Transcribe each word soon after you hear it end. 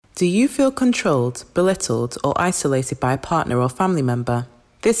Do you feel controlled, belittled, or isolated by a partner or family member?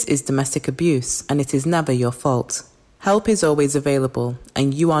 This is domestic abuse, and it is never your fault. Help is always available,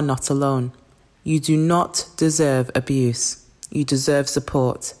 and you are not alone. You do not deserve abuse. You deserve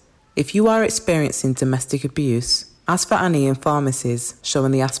support. If you are experiencing domestic abuse, ask for Annie in pharmacies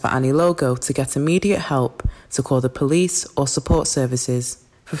showing the Ask for Annie logo to get immediate help, to call the police or support services.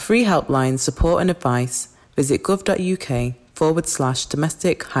 For free helpline support and advice, visit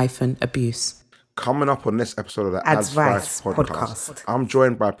gov.uk/domestic-abuse. Coming up on this episode of the Advice podcast, I'm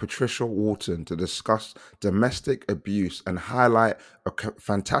joined by Patricia Wharton to discuss domestic abuse and highlight a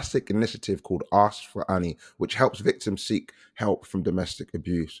fantastic initiative called Ask for Annie, which helps victims seek help from domestic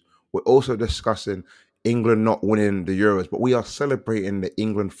abuse. We're also discussing England not winning the Euros, but we are celebrating the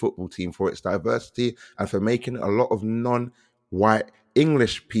England football team for its diversity and for making a lot of non-white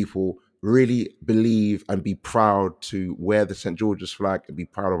English people really believe and be proud to wear the St. George's flag and be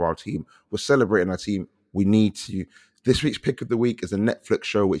proud of our team. We're celebrating our team. We need to. This week's pick of the week is a Netflix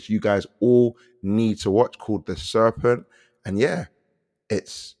show which you guys all need to watch called The Serpent. And yeah,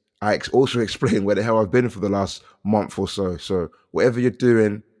 I also explain where the hell I've been for the last month or so. So whatever you're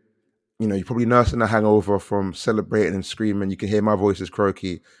doing, you know, you're probably nursing a hangover from celebrating and screaming. You can hear my voice is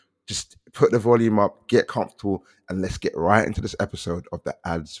croaky. Just put the volume up, get comfortable, and let's get right into this episode of the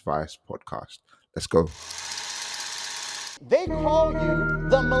Advice podcast. Let's go. They call you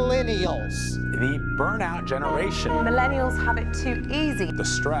the millennials. The burnout generation. Millennials have it too easy. The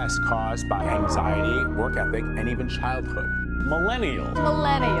stress caused by anxiety, work ethic, and even childhood. Millennials.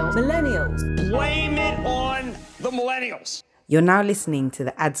 Millennials. Millennials. Blame it on the millennials. You're now listening to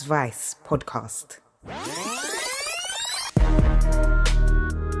the Advice podcast.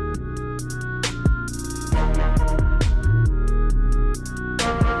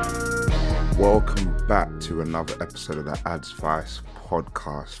 Welcome back to another episode of the Advice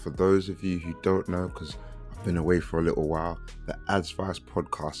podcast. For those of you who don't know, because I've been away for a little while, the Advice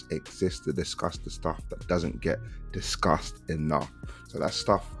podcast exists to discuss the stuff that doesn't get discussed enough. So that's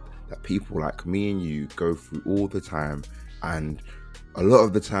stuff that people like me and you go through all the time, and a lot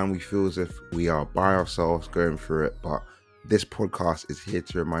of the time we feel as if we are by ourselves going through it, but this podcast is here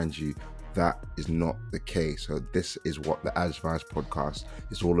to remind you that is not the case. So this is what the Advice podcast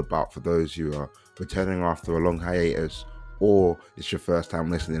is all about. For those who are returning after a long hiatus, or it's your first time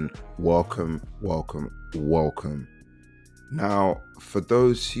listening, welcome, welcome, welcome. Now, for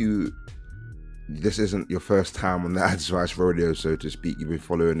those who this isn't your first time on the Advice rodeo, so to speak, you've been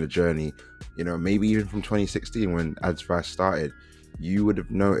following the journey, you know, maybe even from 2016 when Advice started, you would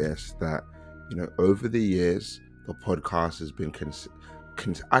have noticed that, you know, over the years, the podcast has been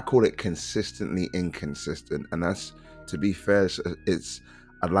I call it consistently inconsistent, and that's, to be fair,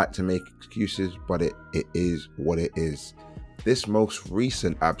 I'd like to make excuses, but it is what it is. This most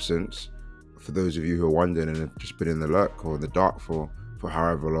recent absence, for those of you who are wondering and have just been in the lurk or in the dark for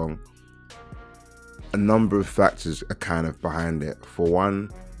however long, a number of factors are kind of behind it. For one,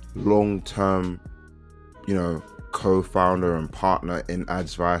 long-term, you know, co-founder and partner in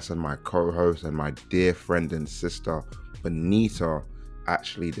Advice and my co-host and my dear friend and sister, Benita,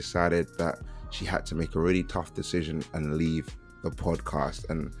 actually decided that she had to make a really tough decision and leave the podcast.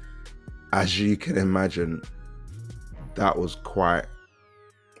 And as you can imagine, that was quite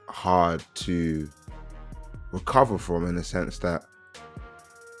hard to recover from, in the sense that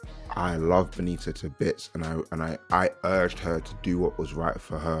I love Benita to bits, and I urged her to do what was right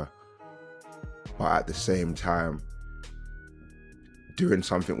for her, but at the same time, doing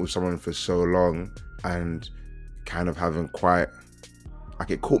something with someone for so long and kind of having quite, like,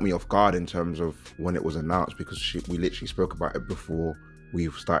 it caught me off guard in terms of when it was announced, because we literally spoke about it before we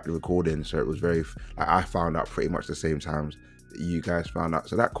started recording, so it was very, I found out pretty much the same times that you guys found out,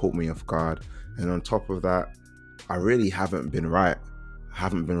 so that caught me off guard. And on top of that, I really haven't been right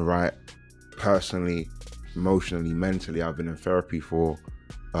personally, emotionally, mentally. I've been in therapy for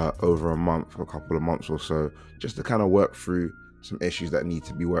over a couple of months or so, just to kind of work through some issues that need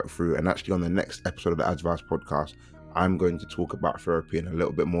to be worked through. And actually on the next episode of the Advice podcast, I'm going to talk about therapy in a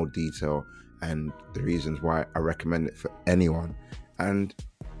little bit more detail and the reasons why I recommend it for anyone. And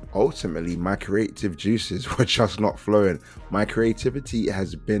ultimately, my creative juices were just not flowing. My creativity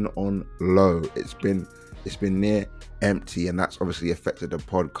has been on low. It's been near empty, and that's obviously affected the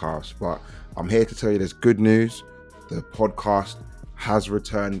podcast. But I'm here to tell you there's good news. The podcast has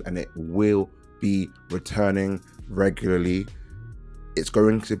returned, and it will be returning regularly. It's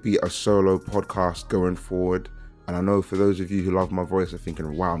going to be a solo podcast going forward. And I know for those of you who love my voice are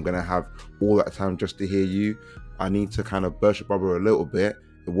thinking, wow, I'm going to have all that time just to hear you. I need to kind of burst your bubble a little bit.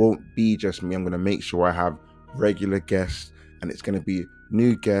 It won't be just me. I'm going to make sure I have regular guests, and it's going to be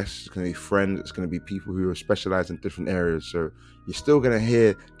new guests, it's going to be friends, it's going to be people who are specialized in different areas. So you're still going to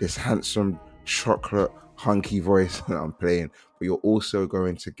hear this handsome, chocolate, hunky voice that I'm playing, but you're also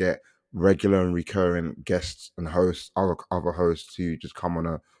going to get regular and recurring guests and hosts, other hosts who just come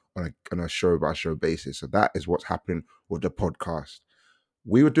on a show by show basis. So that is what's happening with the podcast.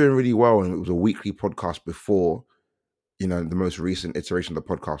 We were doing really well, and it was a weekly podcast before. The most recent iteration of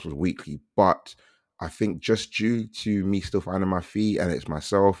the podcast was weekly, but I think just due to me still finding my feet, and it's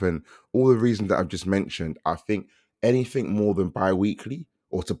myself and all the reasons that I've just mentioned, I think anything more than bi-weekly,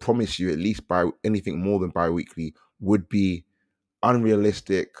 or to promise you at least by anything more than bi-weekly, would be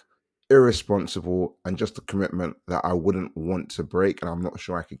unrealistic, irresponsible, and just a commitment that I wouldn't want to break, and I'm not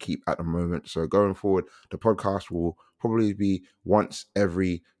sure I could keep at the moment. So going forward, the podcast will probably be once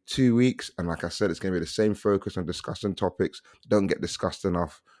every 2 weeks, and like I said, it's going to be the same focus on discussing topics that don't get discussed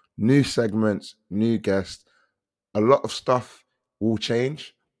enough. New segments, new guests, a lot of stuff will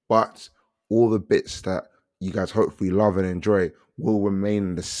change, but all the bits that you guys hopefully love and enjoy will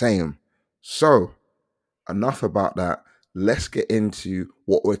remain the same. So enough about that. Let's get into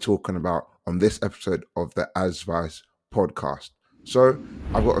what we're talking about on this episode of the Advice podcast. So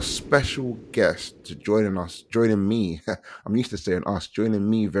I've got a special guest to joining me. I'm used to saying us, joining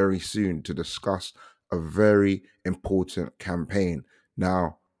me very soon to discuss a very important campaign.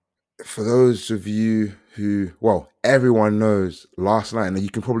 Now, for those of you who, well, everyone knows last night, and you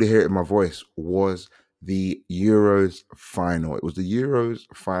can probably hear it in my voice, was the Euros final. It was the Euros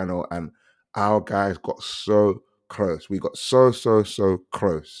final, and our guys got so close. We got so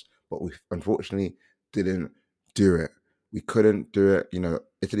close, but we unfortunately didn't do it. We couldn't do it.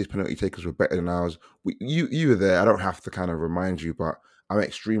 Italy's penalty takers were better than ours. You were there. I don't have to kind of remind you, but I'm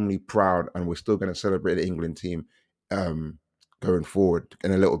extremely proud, and we're still going to celebrate the England team. Going forward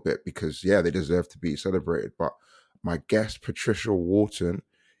in a little bit, because they deserve to be celebrated. But my guest, Patricia Wharton,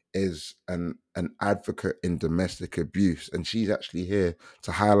 is an advocate in domestic abuse, and she's actually here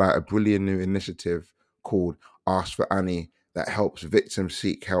to highlight a brilliant new initiative called Ask for Annie that helps victims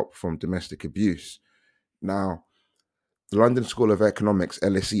seek help from domestic abuse. Now, the London School of Economics,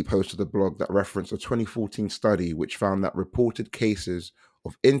 LSE, posted a blog that referenced a 2014 study which found that reported cases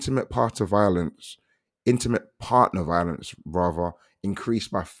of intimate partner violence rather, increased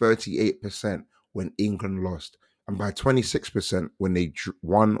by 38% when England lost, and by 26% when they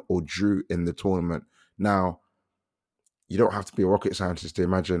won or drew in the tournament. Now, you don't have to be a rocket scientist to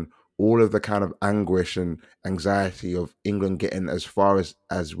imagine all of the kind of anguish and anxiety of England getting as far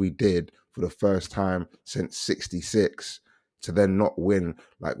as we did for the first time since 66, to then not win,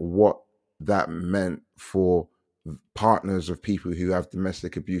 like what that meant for partners of people who have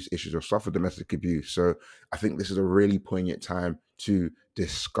domestic abuse issues or suffer domestic abuse. So I think this is a really poignant time to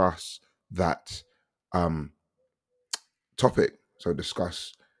discuss that topic. So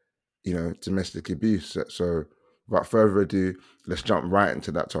discuss, domestic abuse. So without further ado, let's jump right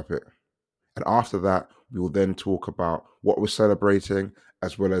into that topic. And after that, we will then talk about what we're celebrating,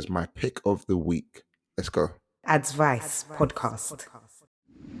 as well as my pick of the week. Let's go. Advice podcast.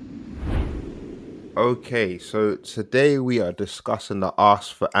 Okay, so today we are discussing the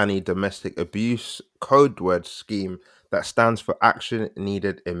Ask for Annie domestic abuse code word scheme that stands for action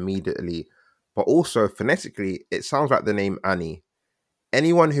needed immediately. But also phonetically, it sounds like the name Annie.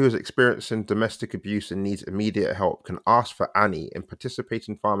 Anyone who is experiencing domestic abuse and needs immediate help can ask for Annie in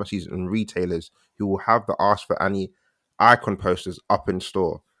participating pharmacies and retailers who will have the Ask for Annie icon posters up in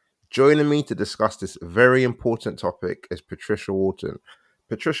store. Joining me to discuss this very important topic is Patricia Wharton.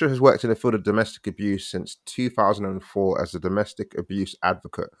 Patricia has worked in the field of domestic abuse since 2004 as a domestic abuse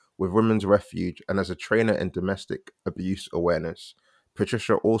advocate with Women's Refuge and as a trainer in domestic abuse awareness.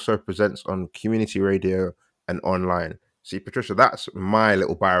 Patricia also presents on community radio and online. See, Patricia, that's my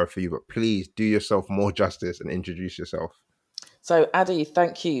little bio for you, but please do yourself more justice and introduce yourself. So, Addy,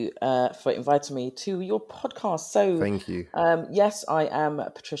 thank you for inviting me to your podcast. So, Thank you. Yes, I am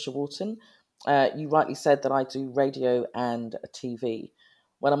Patricia Wharton. You rightly said that I do radio and TV.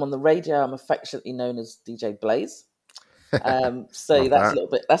 When I'm on the radio, I'm affectionately known as DJ Blaze. So Love that's that.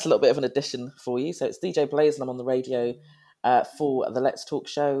 a little bit of an addition for you. So it's DJ Blaze, and I'm on the radio for the Let's Talk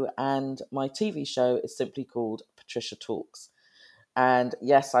show, and my TV show is simply called Patricia Talks. And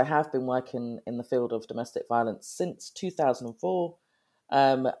yes, I have been working in the field of domestic violence since 2004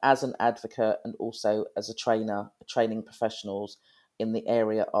 as an advocate and also as a trainer, training professionals in the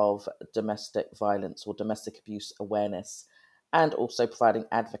area of domestic violence or domestic abuse awareness, and also providing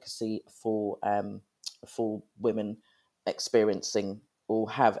advocacy for women experiencing or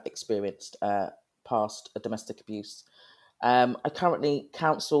have experienced past domestic abuse. I currently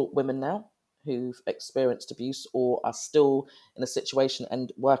counsel women now who've experienced abuse or are still in a situation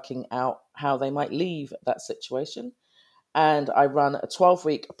and working out how they might leave that situation. And I run a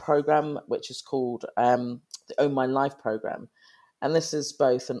 12-week program, which is called the Own My Life program. And this is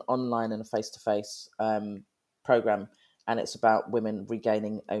both an online and a face-to-face program. And it's about women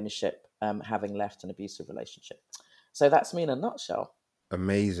regaining ownership, having left an abusive relationship. So that's me in a nutshell.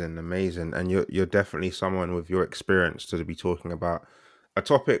 Amazing, amazing. And you're definitely someone with your experience to be talking about a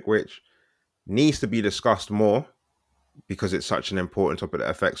topic which needs to be discussed more, because it's such an important topic that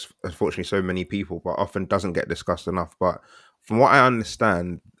affects, unfortunately, so many people, but often doesn't get discussed enough. But from what I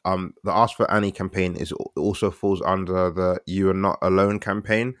understand, the Ask for Annie campaign also falls under the You Are Not Alone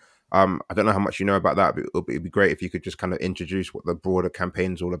campaign. I don't know how much you know about that, but it'd be great if you could just kind of introduce what the broader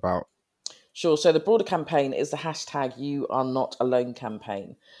campaign's all about. Sure. So the broader campaign is the hashtag You Are Not Alone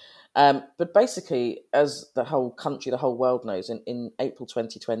campaign. But basically, as the whole country, the whole world knows, in April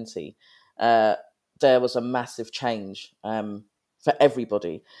 2020, uh, there was a massive change for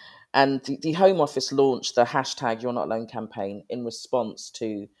everybody. And the Home Office launched the hashtag You're Not Alone campaign in response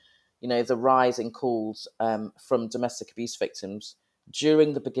to, the rise in calls from domestic abuse victims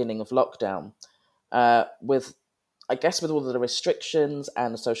during the beginning of lockdown, with, I guess, with all of the restrictions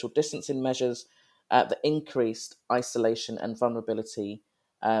and the social distancing measures, the increased isolation and vulnerability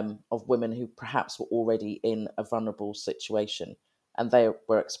of women who perhaps were already in a vulnerable situation and they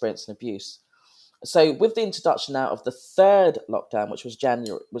were experiencing abuse. So, with the introduction now of the third lockdown, which was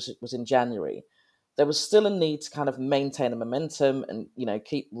was in January, there was still a need to kind of maintain a momentum and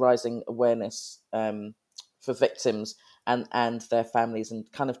keep rising awareness for victims and their families in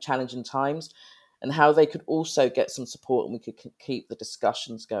kind of challenging times, and how they could also get some support and we could keep the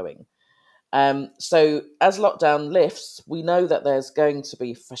discussions going. So as lockdown lifts, we know that there's going to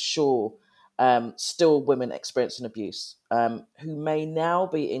be, for sure, still women experiencing abuse who may now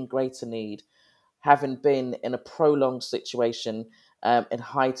be in greater need, having been in a prolonged situation in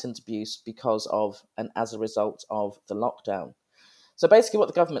heightened abuse because of and as a result of the lockdown. So basically what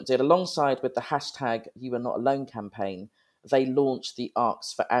the government did, alongside with the hashtag You Are Not Alone campaign, they launched the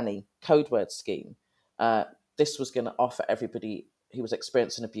Arcs for Annie code word scheme. Uh, this was going to offer everybody who was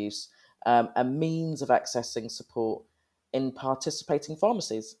experiencing abuse a means of accessing support in participating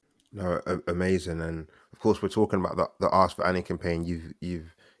pharmacies. No, amazing. And of course, we're talking about the Ask for Annie campaign.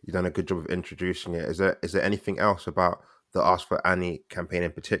 You've done a good job of introducing it. Is there anything else about the Ask for Annie campaign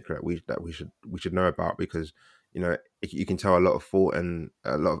in particular that we should know about? Because you can tell a lot of thought and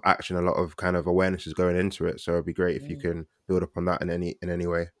a lot of action, a lot of kind of awareness is going into it. So it'd be great if you can build upon that in any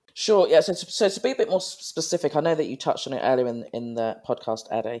way. Sure, yeah. So to be a bit more specific, I know that you touched on it earlier in the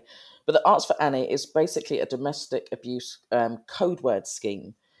podcast, Ade, but the Arts for Annie is basically a domestic abuse code word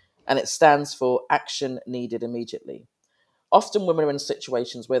scheme, and it stands for Action Needed Immediately. Often women are in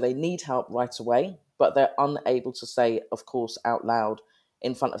situations where they need help right away, but they're unable to say, of course, out loud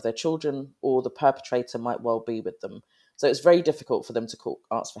in front of their children, or the perpetrator might well be with them. So it's very difficult for them to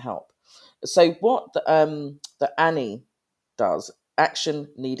ask for help. So what the Annie does, action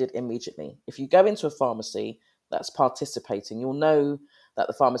needed immediately. If you go into a pharmacy that's participating, you'll know that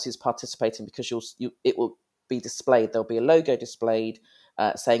the pharmacy is participating because it will be displayed. There'll be a logo displayed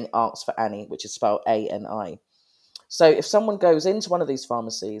saying Arts for Annie, which is spelled ANI. So if someone goes into one of these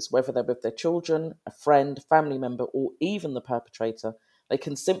pharmacies, whether they're with their children, a friend, family member, or even the perpetrator, they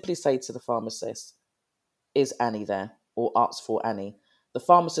can simply say to the pharmacist, "Is Annie there?" or "Arts for Annie." The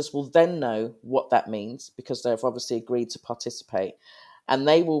pharmacist will then know what that means because they've obviously agreed to participate, and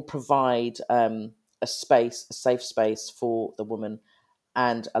they will provide a safe space for the woman,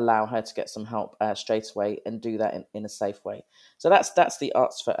 and allow her to get some help straight away and do that in a safe way. So that's the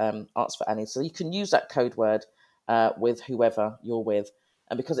Arts for Annie. So you can use that code word with whoever you're with,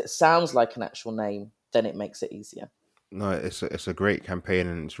 and because it sounds like an actual name, then it makes it easier. No, it's a great campaign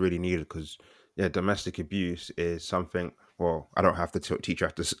and it's really needed because yeah, domestic abuse is something. Well, I don't have to teach you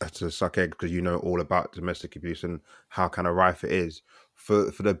how to suck egg because you know all about domestic abuse and how kind of rife it is.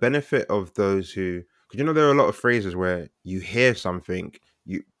 For the benefit of those who, because there are a lot of phrases where you hear something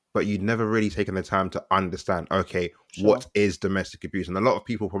but you've never really taken the time to understand. Okay, what Sure. is domestic abuse? And a lot of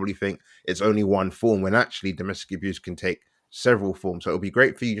people probably think it's only one form when actually domestic abuse can take several forms. So it'll be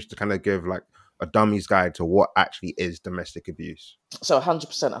great for you just to kind of give like a dummy's guide to what actually is domestic abuse. So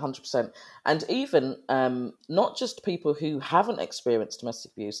 100%, 100%. And even not just people who haven't experienced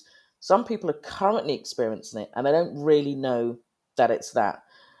domestic abuse, some people are currently experiencing it and they don't really know that it's that.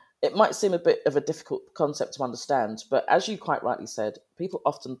 It might seem a bit of a difficult concept to understand, but as you quite rightly said, people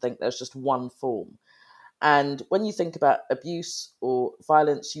often think there's just one form. And when you think about abuse or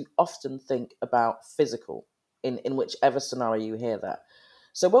violence, you often think about physical in whichever scenario you hear that.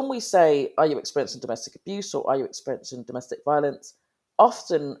 So when we say, are you experiencing domestic abuse or are you experiencing domestic violence?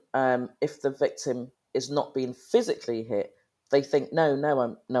 Often, if the victim is not being physically hit, they think, no,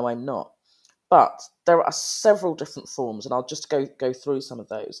 I'm not. But there are several different forms, and I'll just go through some of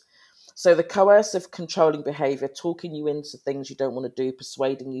those. So the coercive, controlling behaviour, talking you into things you don't want to do,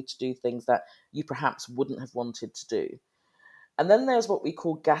 persuading you to do things that you perhaps wouldn't have wanted to do. And then there's what we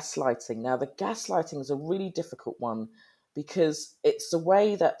call gaslighting. Now, the gaslighting is a really difficult one because it's the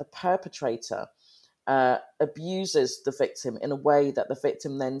way that the perpetrator abuses the victim in a way that the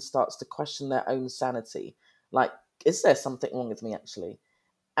victim then starts to question their own sanity. Like, is there something wrong with me actually?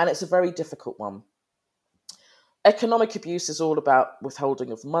 And it's a very difficult one. Economic abuse is all about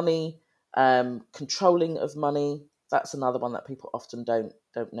withholding of money, controlling of money. That's another one that people often don't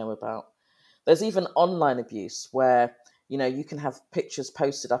know about. There's even online abuse where you can have pictures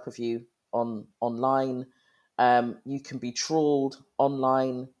posted up of you online. You can be trawled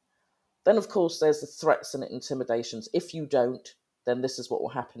online. Then, of course, there's the threats and intimidations. If you don't, then this is what will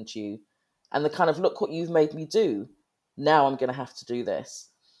happen to you. And the kind of, look what you've made me do. Now I'm going to have to do this.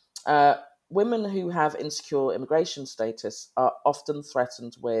 Uh, Women who have insecure immigration status are often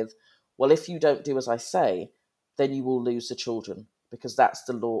threatened with, well, if you don't do as I say, then you will lose the children because that's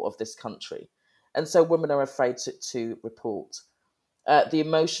the law of this country. And so women are afraid to report. The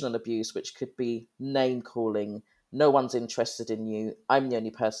emotional abuse, which could be name calling, no one's interested in you, I'm the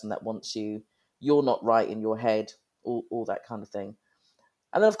only person that wants you, you're not right in your head, all that kind of thing.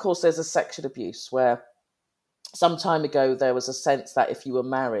 And then, of course, there's a sexual abuse where some time ago there was a sense that if you were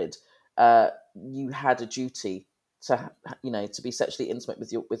married, you had a duty to be sexually intimate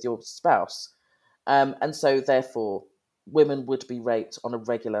with your spouse, and so therefore women would be raped on a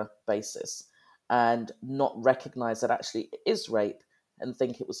regular basis and not recognise that actually it is rape and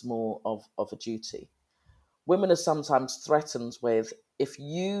think it was more of a duty. Women are sometimes threatened with, if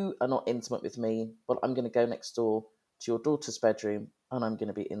you are not intimate with me, well, I'm going to go next door to your daughter's bedroom and I'm going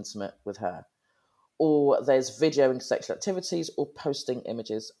to be intimate with her. Or there's videoing sexual activities or posting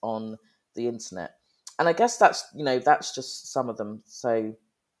images on the internet. And I guess that's just some of them. So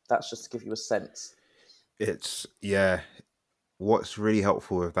that's just to give you a sense. It's yeah. What's really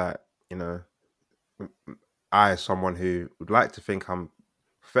helpful with that, you know, I, as someone who would like to think I'm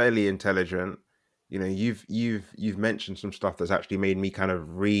fairly intelligent, you know, you've mentioned some stuff that's actually made me kind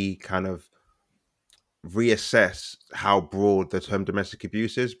of reassess how broad the term domestic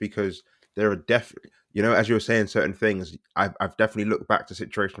abuse is, because there are definitely, you know, as you were saying certain things, I've definitely looked back to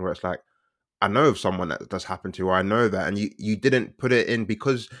situations where it's like, I know of someone that does happen to, or I know that, and you didn't put it in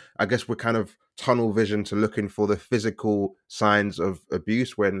because I guess we're kind of tunnel vision to looking for the physical signs of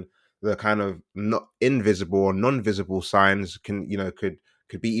abuse, when the kind of not invisible or non-visible signs can, you know, could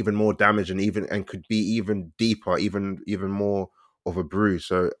be even more damaging, and could be even deeper, even more of a bruise.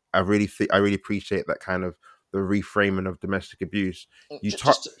 So I really appreciate that kind of the reframing of domestic abuse. You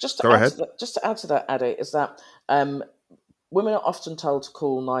talk. Just to Go add ahead. to that, Ade, is that women are often told to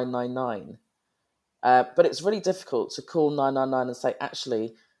call 999. But it's really difficult to call 999 and say,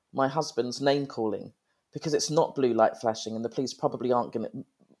 actually, my husband's name calling, because it's not blue light flashing, and the police probably aren't going to,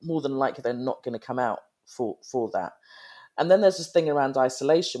 more than likely, they're not going to come out for that. And then there's this thing around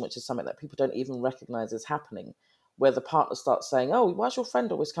isolation, which is something that people don't even recognize is happening, where the partner starts saying, oh, why's your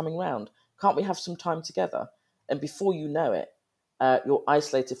friend always coming round? Can't we have some time together? And before you know it, you're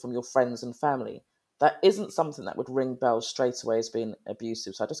isolated from your friends and family. That isn't something that would ring bells straight away as being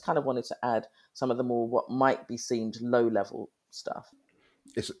abusive. So I just kind of wanted to add some of the more what might be seemed low level stuff.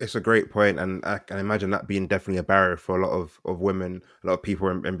 It's a great point, and I can imagine that being definitely a barrier for a lot of women, a lot of people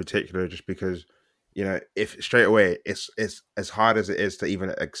in particular, just because, you know, if straight away it's as hard as it is to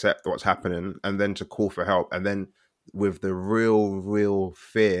even accept what's happening and then to call for help, and then with the real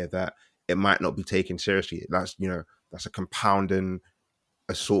fear that it might not be taken seriously. That's, you know, that's a compounding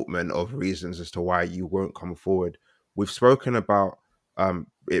assortment of reasons as to why you won't come forward. We've spoken about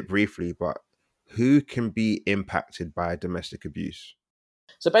it briefly, but who can be impacted by domestic abuse?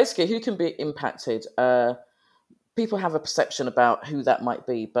 So basically, who can be impacted? People have a perception about who that might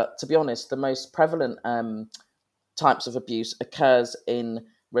be, but to be honest, the most prevalent types of abuse occurs in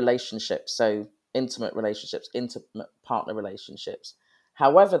relationships, so intimate relationships, intimate partner relationships.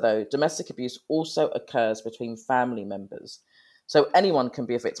 However, though, domestic abuse also occurs between family members. So anyone can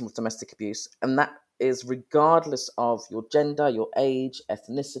be a victim of domestic abuse, and that is regardless of your gender, your age,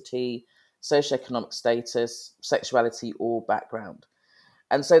 ethnicity, socioeconomic status, sexuality, or background.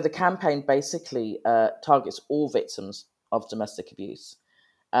 And so the campaign basically targets all victims of domestic abuse.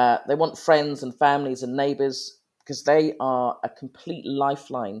 They want friends and families and neighbours because they are a complete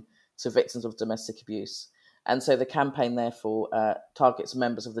lifeline to victims of domestic abuse. And so the campaign, therefore, targets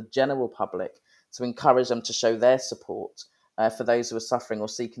members of the general public to encourage them to show their support for those who are suffering or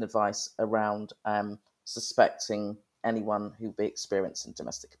seeking advice around suspecting anyone who be experiencing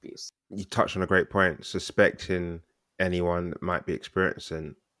domestic abuse. You touched on a great point, suspecting anyone that might be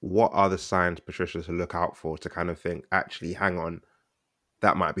experiencing. What are the signs, Patricia, to look out for to kind of think, actually, hang on,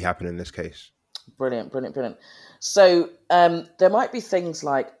 that might be happening in this case? Brilliant, brilliant, brilliant. So there might be things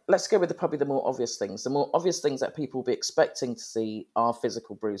like, let's go with probably the more obvious things. The more obvious things that people will be expecting to see are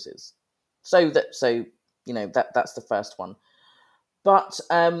physical bruises. So that's the first one. But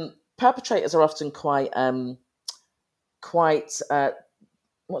perpetrators are often quite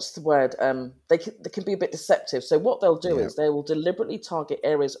what's the word? They can be a bit deceptive. So what they'll do is they will deliberately target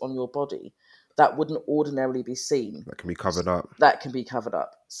areas on your body that wouldn't ordinarily be seen. That can be covered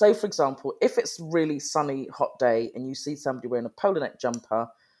up. So, for example, if it's a really sunny, hot day and you see somebody wearing a polo neck jumper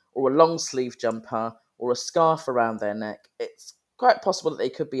or a long sleeve jumper or a scarf around their neck, it's quite possible that they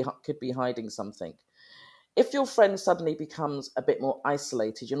could be hiding something. If your friend suddenly becomes a bit more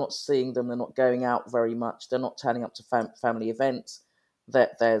isolated, you're not seeing them, they're not going out very much, they're not turning up to family events,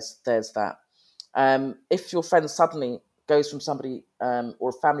 there's that. If your friend suddenly goes from somebody or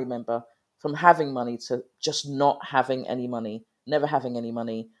a family member from having money to just not having any money, never having any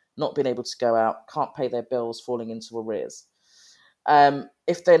money, not being able to go out, can't pay their bills, falling into arrears.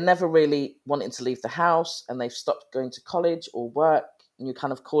 If they're never really wanting to leave the house and they've stopped going to college or work, and you're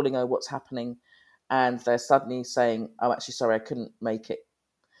kind of calling, oh, what's happening? And they're suddenly saying, oh, actually, sorry, I couldn't make it.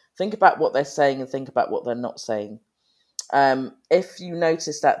 Think about what they're saying and think about what they're not saying. If you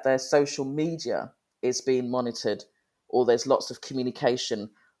notice that their social media is being monitored or there's lots of communication,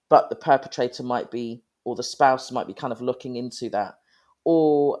 but the perpetrator might be, or the spouse might be kind of looking into that,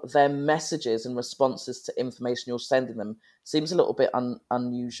 or their messages and responses to information you're sending them seems a little bit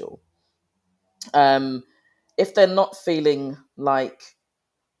unusual. If they're not feeling like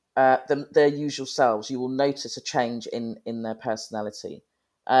their usual selves, you will notice a change in their personality.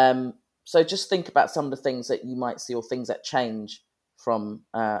 So just think about some of the things that you might see or things that change from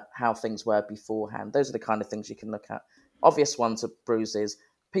how things were beforehand. Those are the kind of things you can look at. Obvious ones are bruises.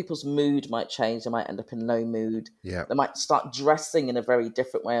 People's mood might change. They might end up in low mood. Yeah. They might start dressing in a very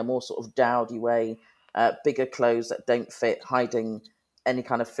different way, a more sort of dowdy way, bigger clothes that don't fit, hiding any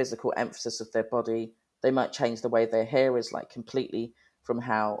kind of physical emphasis of their body. They might change the way their hair is, like completely from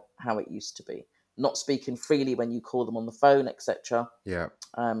how it used to be. Not speaking freely when you call them on the phone, etc. Yeah.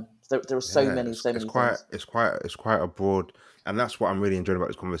 There are so many things. It's quite a broad, and that's what I'm really enjoying about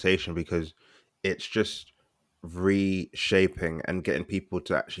this conversation, because it's just reshaping and getting people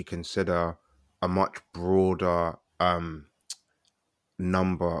to actually consider a much broader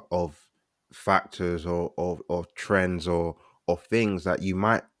number of factors or trends or things that you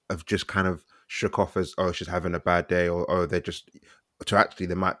might have just kind of shook off as, oh, she's having a bad day, or oh, they're just, to actually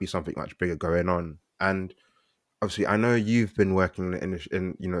there might be something much bigger going on. And obviously, I know you've been working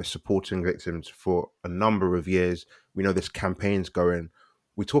in supporting victims for a number of years. We know this campaign's going.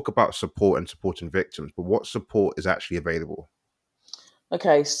 We talk about support and supporting victims, but what support is actually available?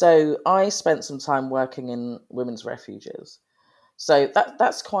 Okay, so I spent some time working in women's refuges. So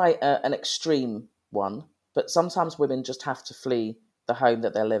that's quite an extreme one, but sometimes women just have to flee the home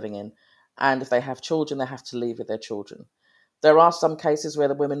that they're living in. And if they have children, they have to leave with their children. There are some cases where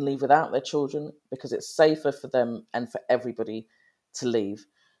the women leave without their children because it's safer for them and for everybody to leave.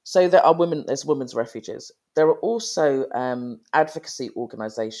 So there's women's refuges. There are also advocacy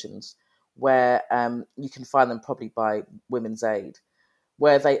organisations where you can find them probably by Women's Aid,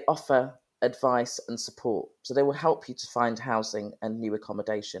 where they offer advice and support. So they will help you to find housing and new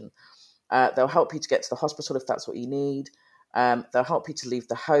accommodation. They'll help you to get to the hospital if that's what you need. They'll help you to leave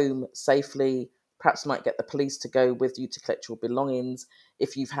the home safely. Perhaps might get the police to go with you to collect your belongings.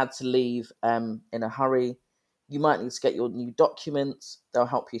 If you've had to leave in a hurry, you might need to get your new documents. They'll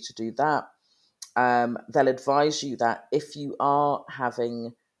help you to do that. They'll advise you that if you are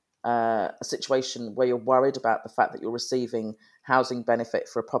having a situation where you're worried about the fact that you're receiving housing benefit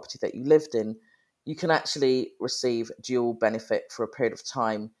for a property that you lived in, you can actually receive dual benefit for a period of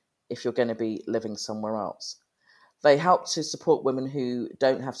time if you're going to be living somewhere else. They help to support women who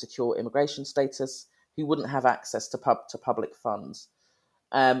don't have secure immigration status, who wouldn't have access to public funds.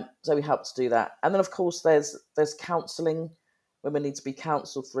 So we help to do that. And then, of course, there's counselling. Women need to be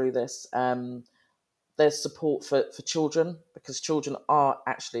counselled through this. There's support for children, because children are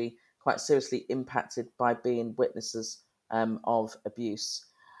actually quite seriously impacted by being witnesses of abuse.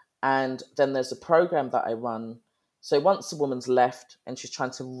 And then there's a program that I run. So once a woman's left and she's trying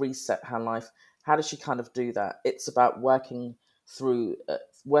to reset her life, how does she kind of do that? It's about working through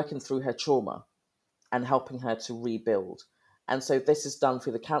her trauma and helping her to rebuild. And so this is done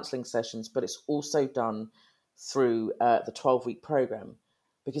through the counselling sessions, but it's also done through the 12-week program,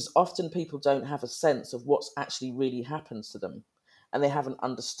 because often people don't have a sense of what's actually really happens to them, and they haven't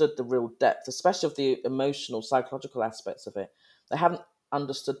understood the real depth, especially of the emotional, psychological aspects of it. They haven't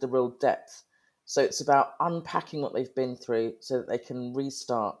understood the real depth. So it's about unpacking what they've been through so that they can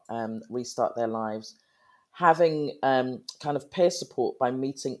restart their lives, having kind of peer support by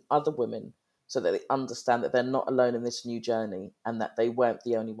meeting other women so that they understand that they're not alone in this new journey and that they weren't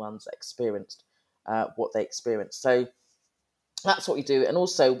the only ones that experienced what they experienced. So that's what we do. And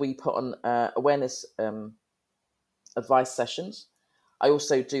also we put on awareness advice sessions. I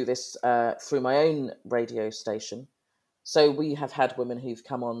also do this through my own radio station. So we have had women who've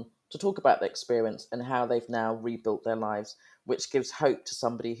come on to talk about their experience and how they've now rebuilt their lives, which gives hope to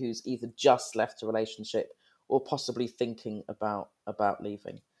somebody who's either just left a relationship or possibly thinking about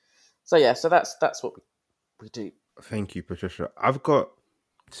leaving. So yeah, so that's what we do. Thank you, Patricia. I've got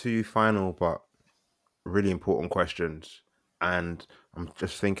two final but really important questions, and I'm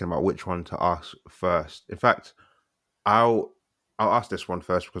just thinking about which one to ask first. In fact, I'll ask this one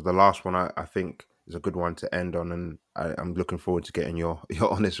first because the last one I think is a good one to end on, and I'm looking forward to getting your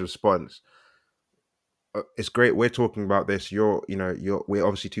honest response. It's great we're talking about this. We're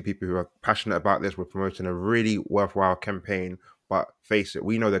obviously two people who are passionate about this. We're promoting a really worthwhile campaign, but face it,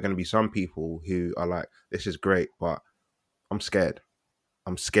 we know there are going to be some people who are like, "This is great, but I'm scared.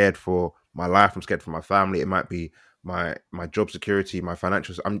 I'm scared for my life. I'm scared for my family. It might be my job security, my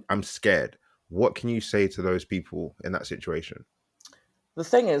financials. I'm scared." What can you say to those people in that situation? The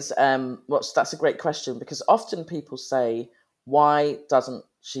thing is, that's a great question, because often people say, "Why doesn't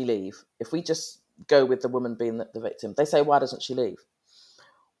she leave?" If we just go with the woman being the victim, they say, "Why doesn't she leave?"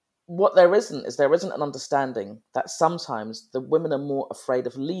 What there isn't an understanding that sometimes the women are more afraid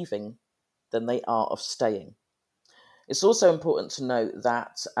of leaving than they are of staying. It's also important to note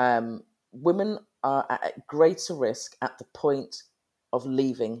that women are at greater risk at the point of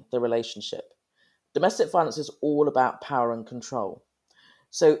leaving the relationship. Domestic violence is all about power and control.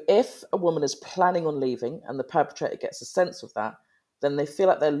 So if a woman is planning on leaving and the perpetrator gets a sense of that, then they feel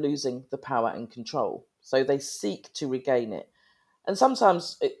like they're losing the power and control. So they seek to regain it. And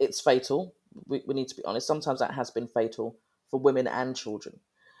sometimes it's fatal. We need to be honest. Sometimes that has been fatal for women and children.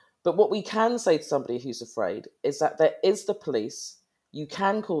 But what we can say to somebody who's afraid is that there is the police. You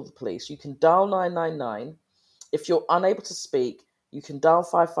can call the police. You can dial 999. If you're unable to speak, you can dial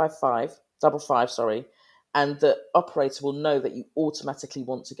 555, double five, sorry, and the operator will know that you automatically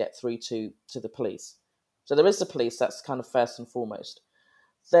want to get through to the police. So there is the police, that's kind of first and foremost.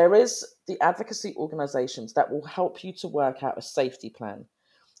 There is the advocacy organisations that will help you to work out a safety plan.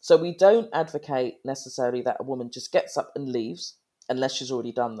 So we don't advocate necessarily that a woman just gets up and leaves unless she's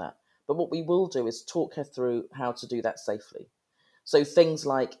already done that. But what we will do is talk her through how to do that safely. So things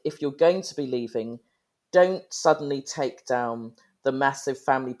like, if you're going to be leaving, don't suddenly take down the massive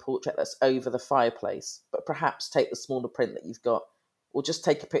family portrait that's over the fireplace, but perhaps take the smaller print that you've got, or just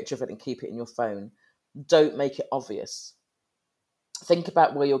take a picture of it and keep it in your phone. Don't make it obvious. Think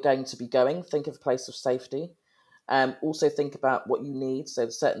about where you're going to be going. Think of a place of safety. Also think about what you need, so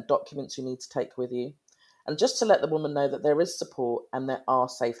certain documents you need to take with you. And just to let the woman know that there is support and there are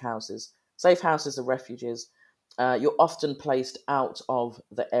safe houses. Safe houses are refuges. You're often placed out of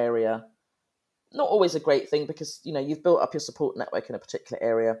the area. Not always a great thing, because you've built up your support network in a particular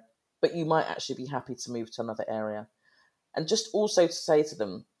area, but you might actually be happy to move to another area. And just also to say to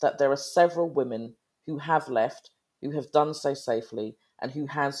them that there are several women who have left, who have done so safely, and who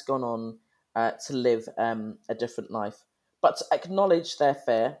has gone on to live a different life. But to acknowledge their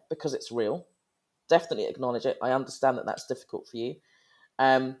fear, because it's real. Definitely acknowledge it. I understand that that's difficult for you.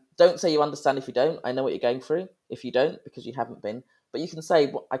 Don't say you understand if you don't. I know what you're going through if you don't, because you haven't been. But you can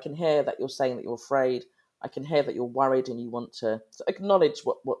say, I can hear that you're saying that you're afraid. I can hear that you're worried and you want to acknowledge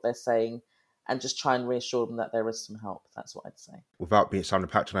what they're saying, and just try and reassure them that there is some help. That's what I'd say. Without being sounding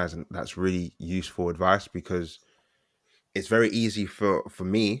patronizing, that's really useful advice, because it's very easy for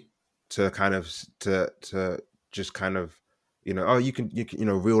me to kind of to just kind of oh, you can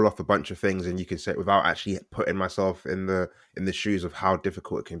reel off a bunch of things and you can say it without actually putting myself in the shoes of how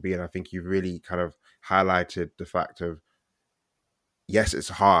difficult it can be. And I think you really kind of highlighted the fact of, yes, it's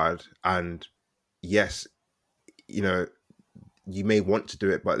hard, and yes, you may want to do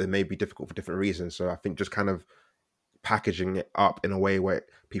it, but it may be difficult for different reasons. So I think just kind of packaging it up in a way where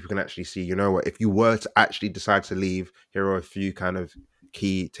people can actually see, what, if you were to actually decide to leave, here are a few kind of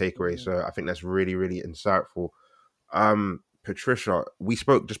key takeaways. So I think that's really, really insightful. Patricia, we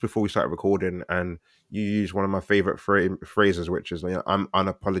spoke just before we started recording, and you used one of my favorite phrases, which is, I'm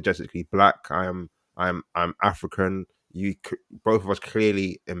unapologetically black. I'm I'm African. Both of us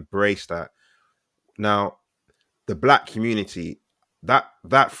clearly embrace that. Now, the black community,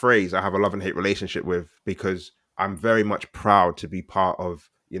 that phrase I have a love and hate relationship with, because I'm very much proud to be part of,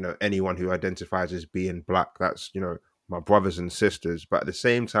 anyone who identifies as being black. That's, my brothers and sisters. But at the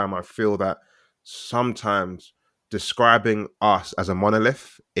same time, I feel that sometimes describing us as a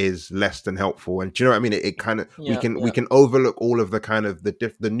monolith is less than helpful. And do you know what I mean? It kind of, we Yeah, can yeah. overlook all of the kind of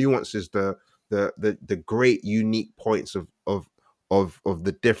the nuances, the great unique points of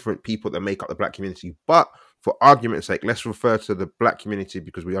the different people that make up the black community. But for argument's sake, let's refer to the black community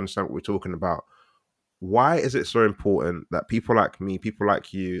because we understand what we're talking about. Why is it so important that people like me, people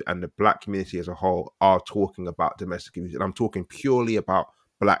like you, and the black community as a whole are talking about domestic abuse? And I'm talking purely about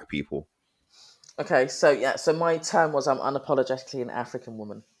black people. Okay, so my term was I'm unapologetically an African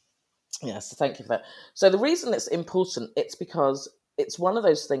woman. Yeah, so thank you for that. So the reason it's important, it's because it's one of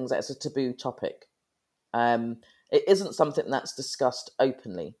those things that's a taboo topic. Um, it isn't something that's discussed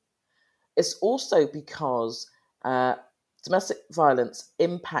openly. It's also because uh, domestic violence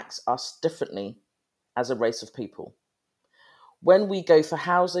impacts us differently as a race of people. When we go for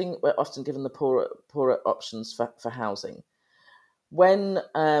housing, we're often given the poorer options for housing. When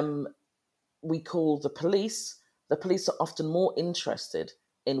we call the police are often more interested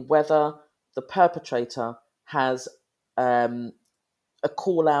in whether the perpetrator has um, a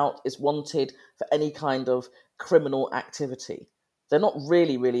call out, is wanted for any kind of criminal activity. They're not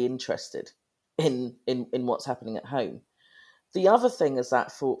really interested in what's happening at home. The other thing is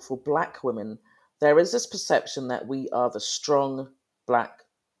that for black women, there is this perception that we are the strong black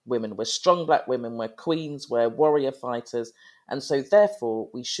women. We're strong black women, we're queens, we're warrior fighters, and so therefore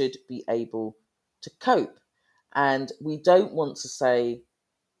we should be able to cope. And we don't want to say,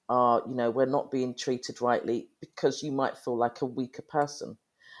 we're not being treated rightly because you might feel like a weaker person.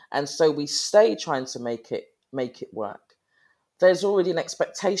 And so we stay trying to make it work. There's already an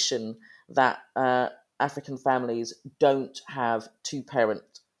expectation that African families don't have two-parent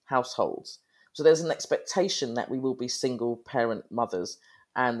households. So there's an expectation that we will be single parent mothers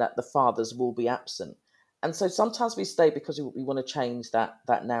and that the fathers will be absent. And so sometimes we stay because we want to change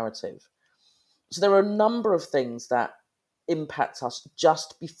that narrative. So there are a number of things that impact us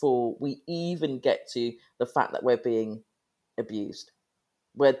just before we even get to the fact that we're being abused.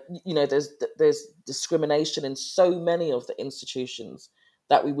 Where there's discrimination in so many of the institutions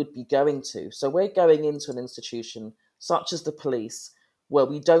that we would be going to. So we're going into an institution such as the police where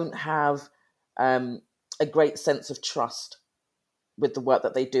we don't have a great sense of trust with the work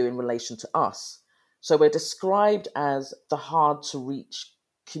that they do in relation to us. So we're described as the hard to reach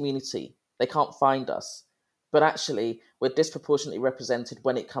community. They can't find us. But actually, we're disproportionately represented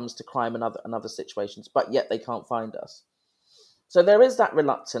when it comes to crime and other situations, but yet they can't find us. So there is that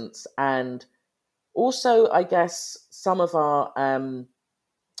reluctance. And also, I guess, some of our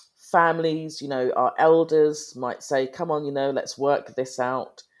families, our elders might say, come on, let's work this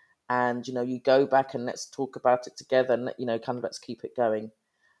out. And, you go back and let's talk about it together and, kind of let's keep it going.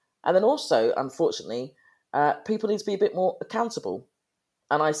 And then also, unfortunately, people need to be a bit more accountable.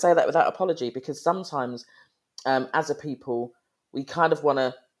 And I say that without apology because sometimes, as a people, we kind of want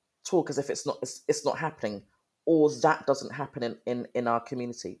to talk as if it's not happening, or that doesn't happen in our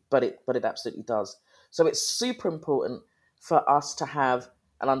community, but it absolutely does. So it's super important for us to have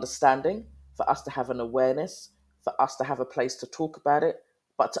an understanding, for us to have an awareness, for us to have a place to talk about it,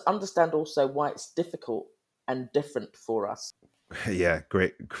 but to understand also why it's difficult and different for us. Yeah,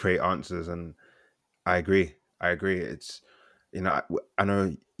 great answers, and I agree. I agree. It's I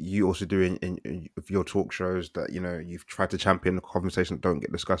know you also do in of your talk shows that you've tried to champion the conversations that don't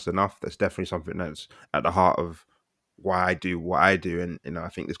get discussed enough. That's definitely something that's at the heart of why I do what I do, and I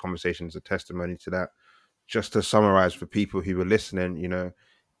think this conversation is a testimony to that. Just to summarize for people who are listening,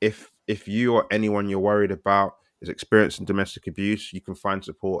 if you or anyone you're worried about is experiencing domestic abuse, you can find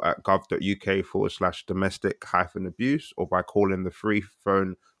support at gov.uk/domestic abuse or by calling the free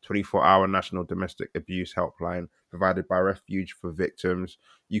phone 24-hour National Domestic Abuse Helpline provided by Refuge for Victims.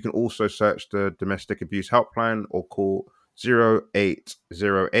 You can also search the Domestic Abuse Helpline or call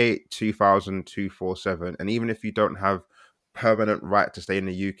 0808 2000 247. And even if you don't have permanent right to stay in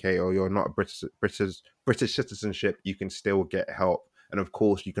the UK or you're not a British citizenship, you can still get help. And of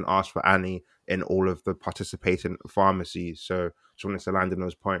course, you can ask for Annie in all of the participating pharmacies. So just wanted to land in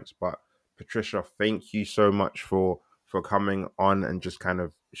those points. But Patricia, thank you so much for coming on and just kind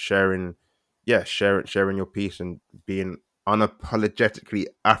of sharing your piece and being unapologetically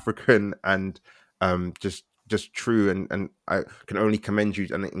African and just true, and I can only commend you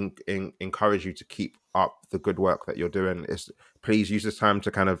and encourage you to keep up the good work that you're doing. Please use this time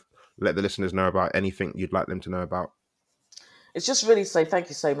to kind of let the listeners know about? Anything you'd like them to know about? It's just really say thank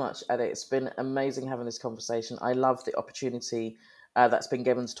you so much, Eddie. It's been amazing having this conversation. I love the opportunity that's been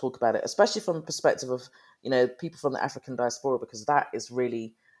given to talk about it, especially from the perspective of people from the African diaspora, because that is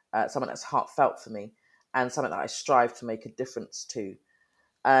really something that's heartfelt for me and something that I strive to make a difference to.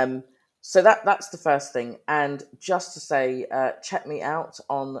 So that's the first thing. And just to say, check me out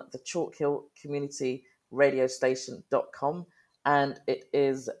on the Chalk Hill Community Radio Station.com, and it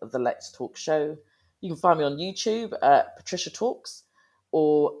is the Let's Talk Show. You can find me on YouTube, Patricia Talks,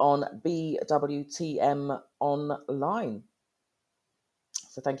 or on BWTM Online.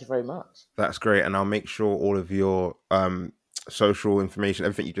 So thank you very much. That's great. And I'll make sure all of your social information,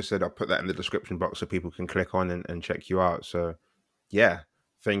 everything you just said, I'll put that in the description box so people can click on and check you out. So yeah,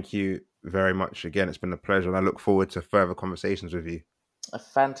 thank you very much again. It's been a pleasure, and I look forward to further conversations with you.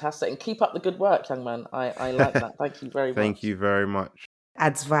 Fantastic. And keep up the good work, young man. I like that. Thank you very much. Thank you very much.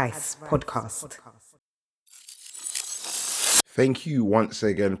 Advice Podcast. Thank you once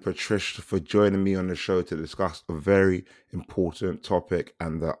again, Patricia, for joining me on the show to discuss a very important topic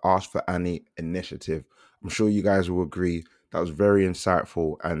and the Ask for Annie initiative. I'm sure you guys will agree that was very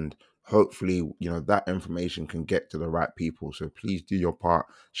insightful, and hopefully, that information can get to the right people. So please do your part,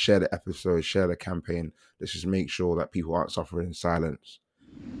 share the episode, share the campaign. Let's just make sure that people aren't suffering in silence.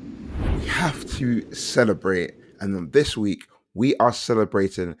 We have to celebrate, and then this week we are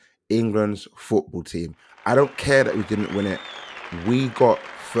celebrating England's football team. I don't care that we didn't win it. We got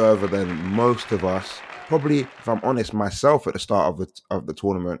further than most of us. Probably, if I'm honest, myself at the start of the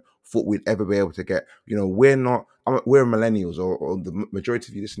tournament thought we'd ever be able to get. We're millennials, or the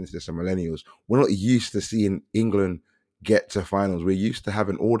majority of you listening to this are millennials. We're not used to seeing England get to finals. We're used to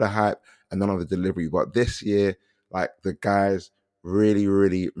having all the hype and none of the delivery. But this year, like, the guys really,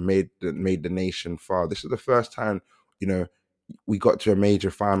 really made the nation far. This is the first time, we got to a major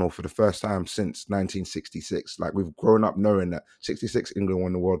final for the first time since 1966. Like, we've grown up knowing that 66 England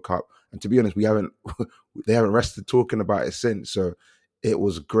won the World Cup, and to be honest, they haven't rested talking about it since. So it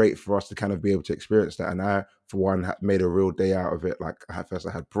was great for us to kind of be able to experience that. And I, for one, made a real day out of it. Like, first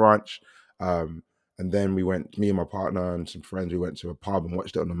I had brunch, and then we went, me and my partner and some friends, we went to a pub and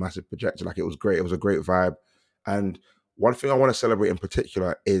watched it on a massive projector. Like, it was great. It was a great vibe. And one thing I want to celebrate in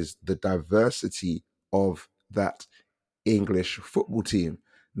particular is the diversity of that English football team.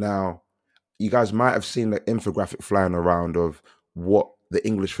 Now, you guys might have seen the infographic flying around of what the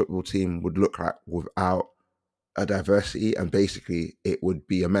English football team would look like without a diversity, and basically it would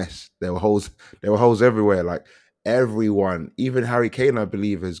be a mess. There were holes everywhere. Like, everyone, even Harry Kane, I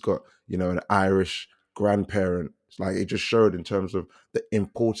believe, has got, an Irish grandparent. Like, it just showed in terms of the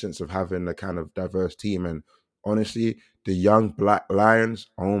importance of having a kind of diverse team. And honestly, the young Black Lions,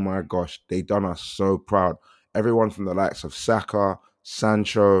 oh my gosh, they done us so proud. Everyone from the likes of Saka,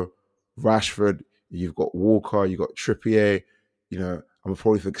 Sancho, Rashford, you've got Walker, you've got Trippier, I'm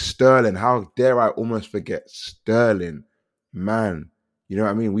probably forget Sterling. How dare I almost forget Sterling? Man, you know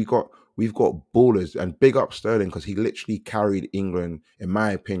what I mean? We've got ballers, and big up Sterling, because he literally carried England, in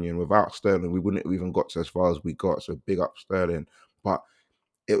my opinion. Without Sterling, we wouldn't have even got to as far as we got. So big up Sterling. But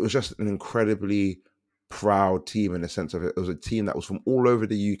it was just an incredibly proud team, in the sense of it was a team that was from all over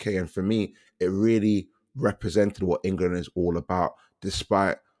the UK. And for me, it really represented what England is all about,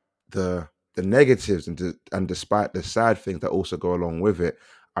 despite the negatives and despite the sad things that also go along with it.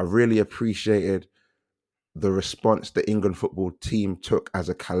 I really appreciated the response the England football team took as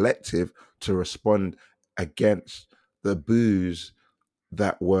a collective to respond against the boos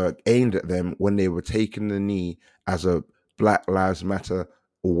that were aimed at them when they were taking the knee as a Black Lives Matter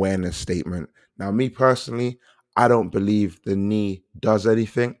awareness statement. Now, me personally, I don't believe the knee does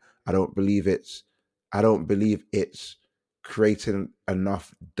anything. I don't believe it's creating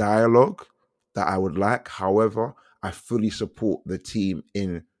enough dialogue that I would like. However, I fully support the team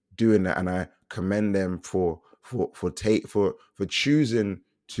in doing that, and I commend them for choosing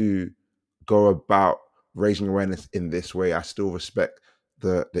to go about raising awareness in this way. I still respect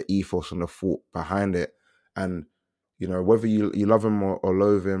the ethos and the thought behind it. And whether you love him or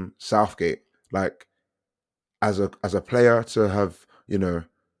loathe him, Southgate, like, as a player, to have,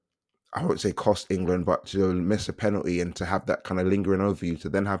 I won't say cost England, but to miss a penalty and to have that kind of lingering over you, to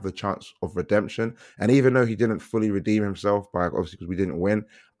then have the chance of redemption. And even though he didn't fully redeem himself, by obviously because we didn't win,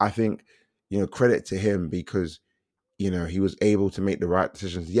 I think, credit to him, because, he was able to make the right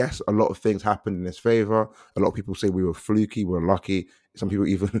decisions. Yes, a lot of things happened in his favor. A lot of people say we were fluky, we were lucky. Some people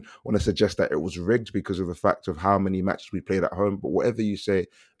even want to suggest that it was rigged because of the fact of how many matches we played at home. But whatever you say,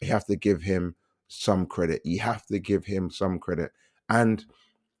 you have to give him some credit. And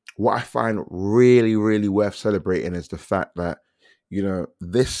what I find really, really worth celebrating is the fact that,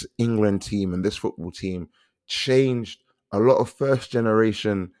 this England team and this football team changed a lot of first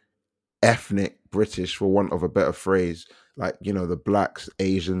generation ethnic British, for want of a better phrase, like, the blacks,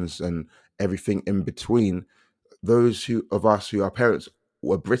 Asians, and everything in between. Those of us who our parents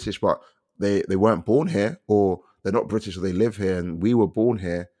were British, but they weren't born here, or they're not British, or they live here, and we were born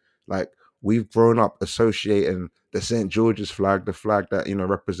here. Like, we've grown up associating the St. George's flag, the flag that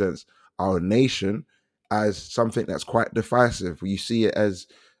represents our nation, as something that's quite divisive. You see it as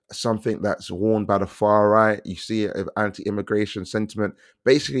something that's worn by the far right. You see it as anti-immigration sentiment.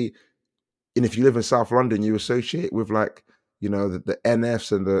 Basically, and if you live in South London, you associate with, like, the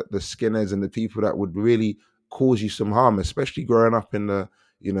NFs and the skinheads and the people that would really cause you some harm, especially growing up in the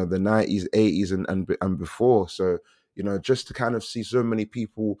 90s, 80s, and before. So, just to kind of see so many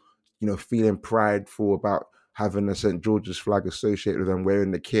people, feeling prideful about having a St. George's flag associated with them,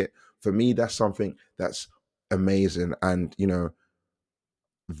 wearing the kit, for me, that's something that's amazing. And,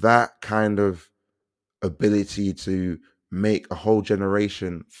 that kind of ability to make a whole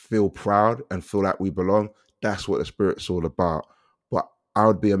generation feel proud and feel like we belong, that's what the spirit's all about. But I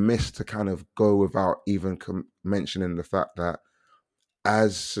would be amiss to kind of go without even mentioning the fact that,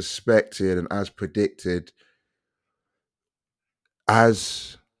 as suspected and as predicted,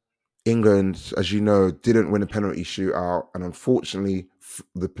 as England, as you know, didn't win a penalty shootout, and unfortunately,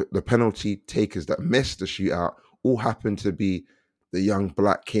 the penalty takers that missed the shootout all happened to be the young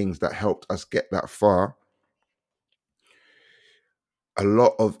Black Kings that helped us get that far. A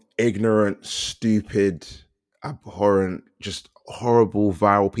lot of ignorant, stupid, abhorrent, just horrible,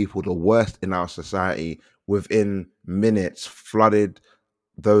 vile people, the worst in our society, within minutes flooded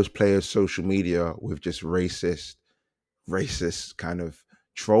those players' social media with just racist kind of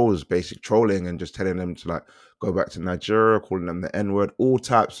trolls, basic trolling, and just telling them to, like, go back to Nigeria, calling them the N-word, all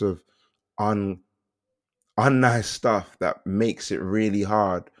types of unnice stuff that makes it really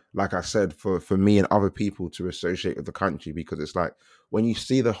hard, like I said, for me and other people to associate with the country, because it's like, when you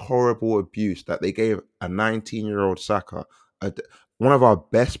see the horrible abuse that they gave a 19-year-old Saka, one of our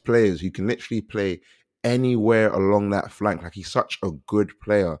best players who can literally play anywhere along that flank, like, he's such a good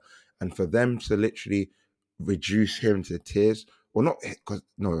player, and for them to literally reduce him to tears, well, not because,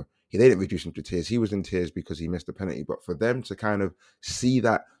 no, they didn't reduce him to tears, he was in tears because he missed the penalty, but for them to kind of see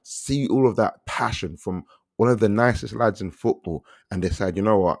all of that passion from one of the nicest lads in football, and decide, you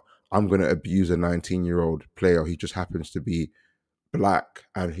know what, I'm going to abuse a 19-year-old player who just happens to be Black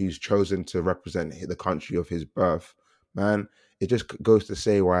and who's chosen to represent the country of his birth, man, it just goes to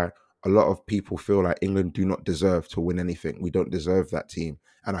say why a lot of people feel like England do not deserve to win anything. We don't deserve that team.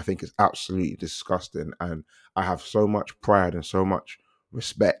 And I think it's absolutely disgusting. And I have so much pride and so much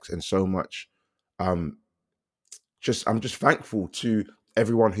respect and so much um, I'm just thankful to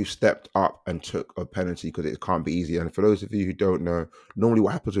everyone who stepped up and took a penalty, because it can't be easy. And for those of you who don't know, normally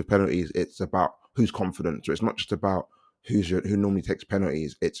what happens with penalties, it's about who's confident. So it's not just about who normally takes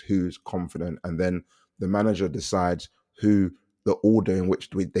penalties, it's who's confident. And then the manager decides the order in which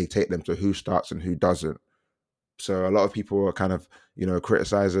they take them, to who starts and who doesn't. So a lot of people are kind of,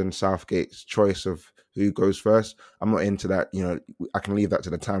 criticizing Southgate's choice of who goes first. I'm not into that. I can leave that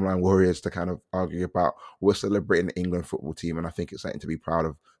to the timeline warriors to kind of argue about. We're celebrating the England football team, and I think it's something to be proud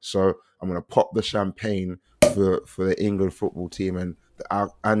of. So I'm going to pop the champagne for the England football team, and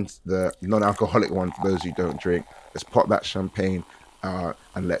the non-alcoholic one for those who don't drink. Let's pop that champagne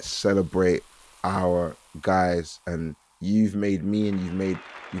and let's celebrate our guys. And you've made me, and you've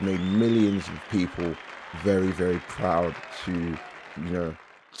made millions of people very, very proud to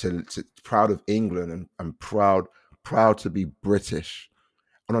proud of England, and proud to be British.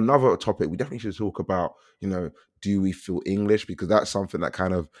 On another topic, we definitely should talk about, do we feel English? Because that's something that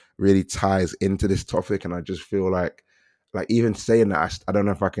kind of really ties into this topic. And I just feel like even saying that, I don't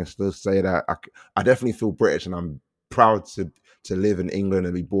know if I can still say that. I definitely feel British, and I'm proud to live in England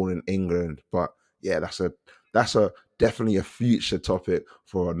and be born in England. But yeah, that's a definitely a future topic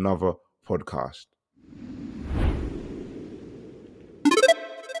for another podcast.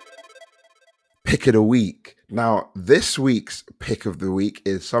 Pick of the week. Now, this week's pick of the week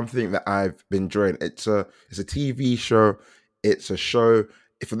is something that I've been enjoying. It's a TV show. It's a show.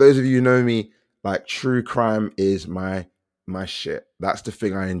 For those of you who know me, like, true crime is my shit. That's the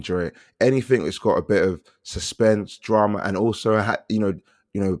thing I enjoy. Anything that's got a bit of suspense, drama, and also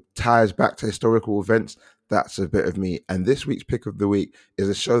ties back to historical events. That's a bit of me. And this week's pick of the week is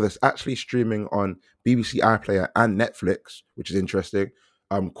a show that's actually streaming on BBC iPlayer and Netflix, which is interesting.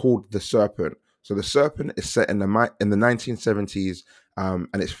 Called The Serpent. So The Serpent is set in the 1970s, and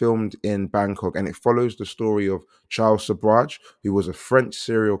it's filmed in Bangkok, and it follows the story of Charles Sabraj, who was a French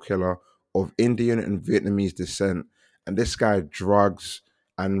serial killer of Indian and Vietnamese descent. And this guy drugs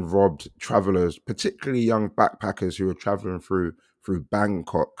and robbed travelers, particularly young backpackers who were traveling through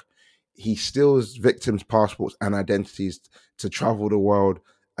Bangkok. He steals victims' passports and identities to travel the world,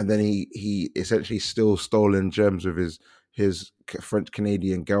 and then he essentially steals stolen gems of his French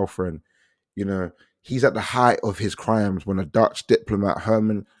Canadian girlfriend. You know, he's at the height of his crimes when a Dutch diplomat,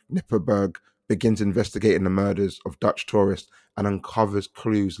 Herman Nipperberg, begins investigating the murders of Dutch tourists and uncovers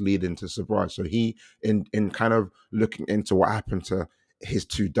clues leading to sobriety. So he, in kind of looking into what happened to his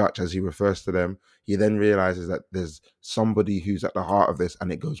two Dutch, as he refers to them, he then realizes that there's somebody who's at the heart of this,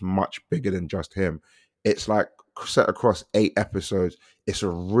 and it goes much bigger than just him. It's like set across 8 episodes. It's a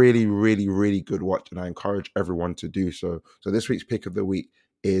really, really, really good watch, and I encourage everyone to do so. So this week's pick of the week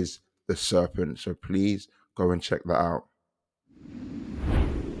is The Serpent. So please go and check that out.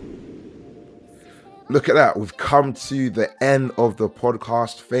 Look at that. We've come to the end of the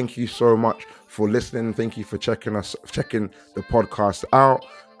podcast. Thank you so much for listening. Thank you for checking the podcast out.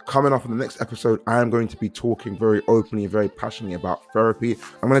 Coming up on the next episode, I am going to be talking very openly, very passionately about therapy.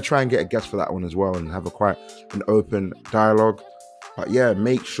 I'm going to try and get a guest for that one as well and have quite an open dialogue. But yeah,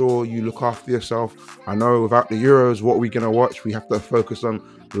 make sure you look after yourself. I know without the Euros, what are we going to watch? We have to focus on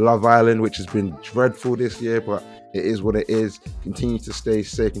Love Island, which has been dreadful this year, but it is what it is. Continue to stay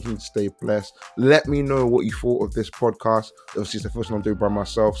safe, continue to stay blessed. Let me know what you thought of this podcast. Obviously, it's the first one I'm doing by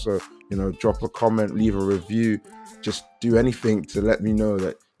myself, so, drop a comment, leave a review. Just do anything to let me know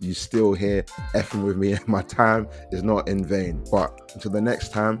that you're still here effing with me and my time is not in vain. But until the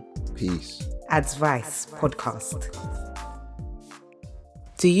next time, peace. Advice Podcast.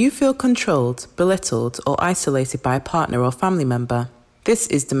 Do you feel controlled, belittled, or isolated by a partner or family member? This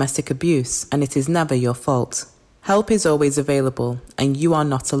is domestic abuse, and it is never your fault. Help is always available, and you are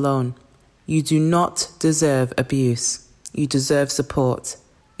not alone. You do not deserve abuse. You deserve support.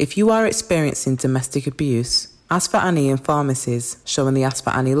 If you are experiencing domestic abuse, ask for Annie in pharmacies showing the Ask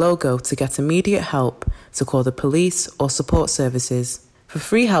for Annie logo to get immediate help, to call the police or support services. For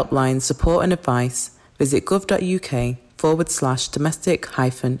free helpline support and advice, visit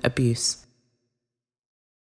gov.uk/domestic-abuse.